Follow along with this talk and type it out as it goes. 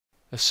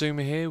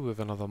Asuma here with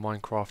another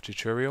Minecraft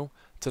tutorial.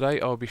 Today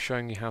I'll be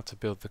showing you how to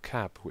build the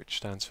CAB, which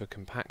stands for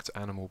Compact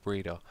Animal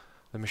Breeder.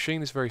 The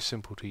machine is very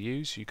simple to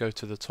use. You go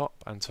to the top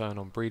and turn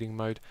on breeding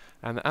mode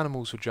and the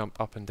animals will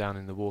jump up and down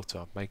in the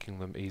water, making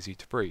them easy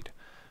to breed.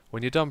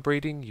 When you're done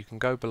breeding, you can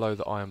go below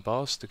the iron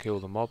bars to kill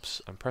the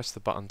mobs and press the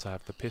button to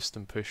have the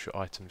piston push your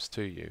items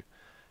to you.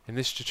 In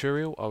this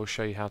tutorial I will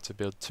show you how to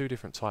build two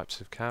different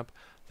types of CAB,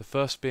 the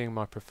first being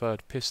my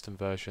preferred piston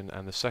version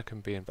and the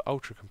second being the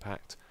ultra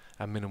compact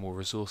and minimal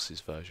resources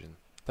version.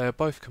 They are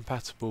both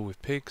compatible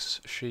with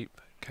pigs,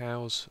 sheep,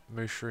 cows,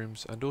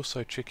 mushrooms and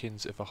also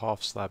chickens if a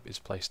half slab is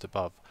placed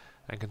above,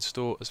 and can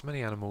store as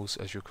many animals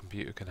as your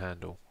computer can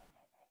handle.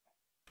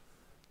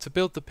 To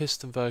build the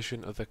piston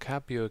version of the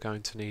CAB you are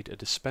going to need a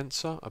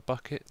dispenser, a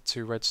bucket,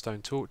 2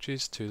 redstone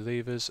torches, 2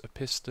 levers, a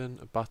piston,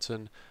 a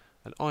button,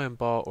 an iron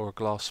bar or a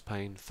glass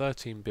pane,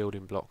 13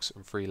 building blocks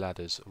and 3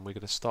 ladders, and we're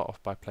going to start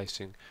off by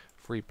placing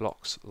 3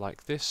 blocks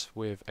like this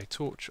with a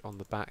torch on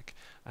the back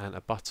and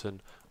a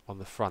button on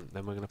the front.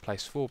 Then we're going to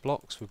place 4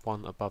 blocks with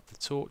one above the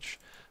torch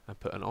and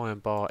put an iron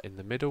bar in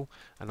the middle,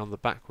 and on the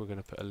back we're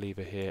going to put a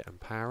lever here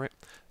and power it.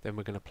 Then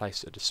we're going to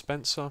place a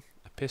dispenser,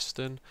 a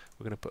piston,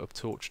 we're going to put a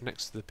torch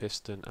next to the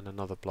piston and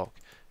another block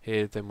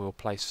here. Then we'll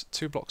place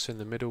 2 blocks in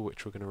the middle,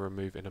 which we're going to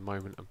remove in a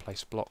moment, and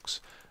place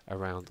blocks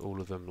around all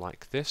of them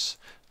like this.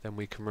 Then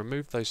we can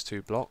remove those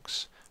 2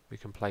 blocks, we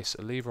can place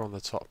a lever on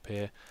the top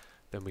here,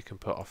 then we can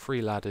put our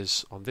 3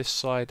 ladders on this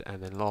side,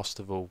 and then last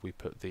of all we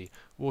put the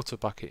water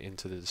bucket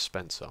into the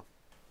dispenser.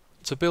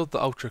 To build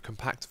the ultra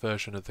compact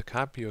version of the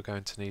CAB you are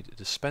going to need a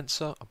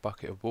dispenser, a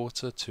bucket of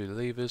water, 2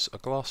 levers, a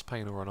glass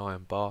pane or an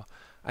iron bar,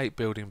 8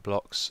 building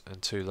blocks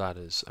and 2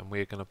 ladders, and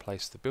we are going to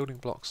place the building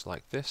blocks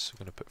like this.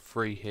 We're going to put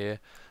 3 here,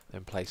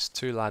 then place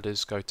 2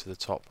 ladders, go to the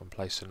top and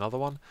place another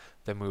one.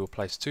 Then we will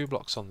place 2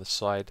 blocks on the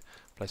side,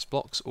 place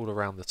blocks all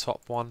around the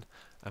top one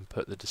and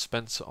put the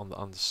dispenser on the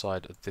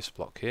underside of this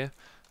block here.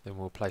 Then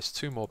we'll place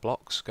 2 more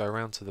blocks, go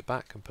around to the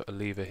back and put a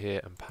lever here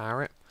and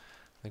power it.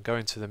 Then go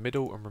into the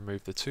middle and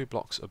remove the 2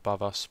 blocks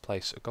above us,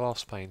 place a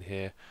glass pane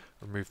here,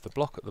 remove the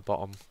block at the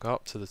bottom, go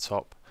up to the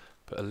top,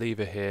 put a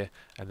lever here,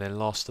 and then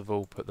last of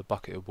all put the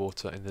bucket of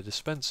water in the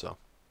dispenser.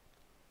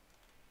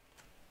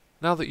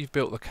 Now that you've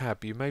built the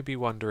CAB, you may be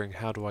wondering,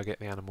 how do I get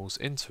the animals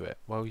into it?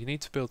 Well, you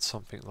need to build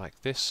something like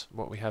this.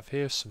 What we have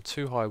here is some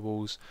 2 high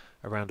walls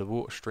around a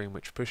water stream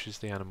which pushes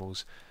the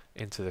animals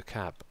into the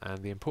CAB,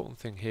 and the important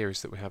thing here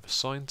is that we have a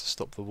sign to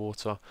stop the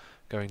water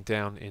going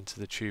down into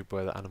the tube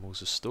where the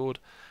animals are stored,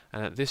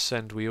 and at this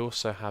end we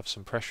also have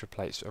some pressure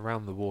plates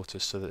around the water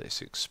so that it's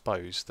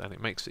exposed, and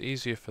it makes it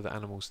easier for the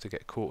animals to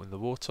get caught in the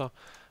water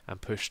and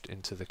pushed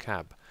into the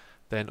CAB.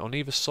 Then on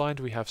either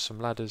side we have some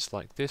ladders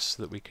like this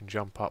so that we can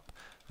jump up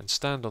and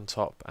stand on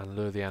top and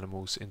lure the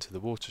animals into the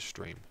water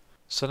stream.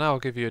 So now I'll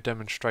give you a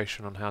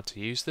demonstration on how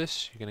to use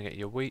this. You're going to get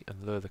your wheat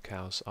and lure the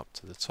cows up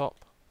to the top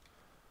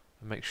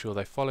and make sure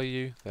they follow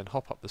you, then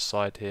hop up the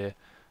side here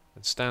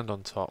and stand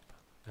on top,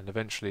 and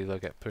eventually they'll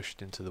get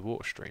pushed into the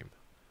water stream.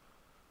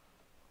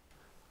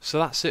 So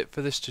that's it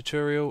for this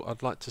tutorial.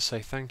 I'd like to say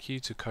thank you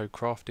to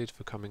CodeCrafted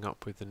for coming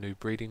up with the new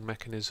breeding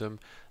mechanism,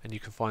 and you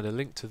can find a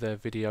link to their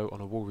video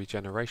on a wool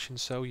regeneration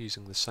cell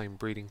using the same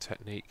breeding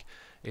technique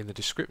in the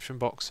description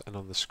box and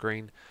on the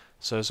screen.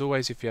 So as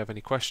always, if you have any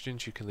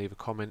questions you can leave a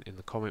comment in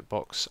the comment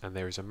box, and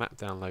there is a map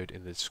download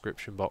in the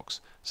description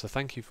box. So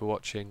thank you for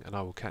watching and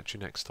I will catch you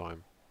next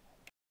time.